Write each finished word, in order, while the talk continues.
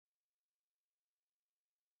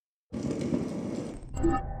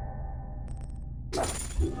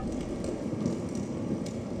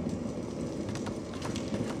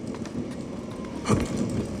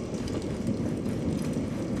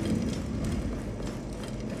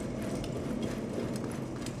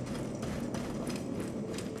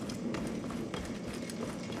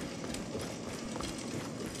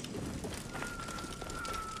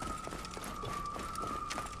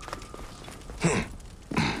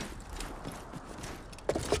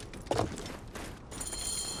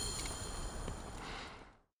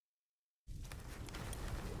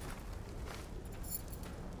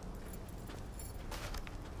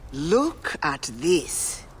Look at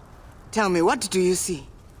this. Tell me, what do you see?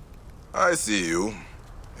 I see you.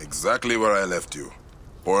 Exactly where I left you.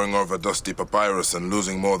 Poring over dusty papyrus and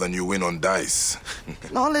losing more than you win on dice.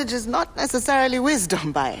 Knowledge is not necessarily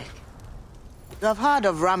wisdom, Bayek. You have heard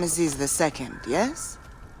of Ramesses II, yes?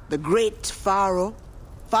 The great pharaoh,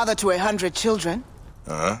 father to 100 children.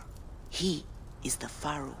 Uh-huh. He is the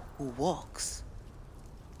pharaoh who walks.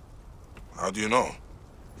 How do you know?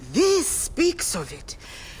 This speaks of it.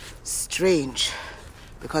 Strange,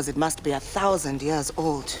 because it must be 1,000 years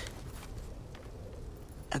old.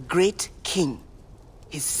 A great king,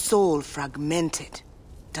 his soul fragmented,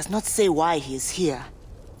 does not say why he is here.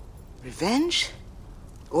 Revenge?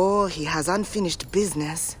 Or he has unfinished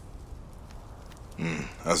business?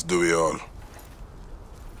 As do we all.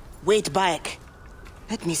 Wait, Bayek.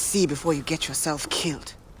 Let me see before you get yourself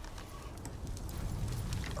killed.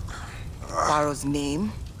 Pharaoh's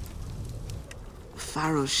name,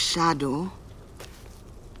 Pharaoh's shadow,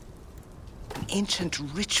 an ancient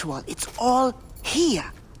ritual. It's all here.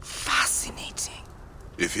 Fascinating.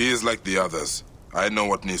 If he is like the others, I know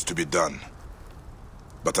what needs to be done.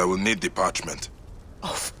 But I will need the parchment.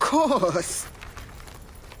 Of course.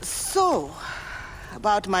 So,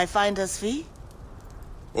 about my finder's fee?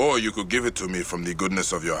 Or you could give it to me from the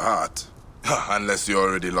goodness of your heart. Unless you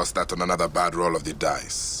already lost that on another bad roll of the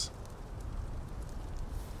dice.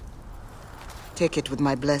 Take it with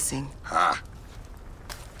my blessing. Ha!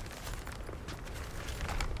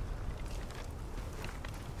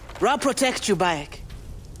 Ra protect you, Bayek.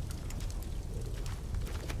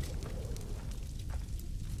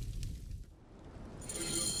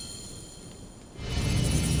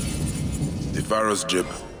 The Pharaoh's jib,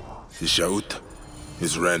 his shaut,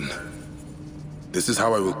 his wren. This is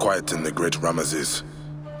how I will quieten the great Ramesses.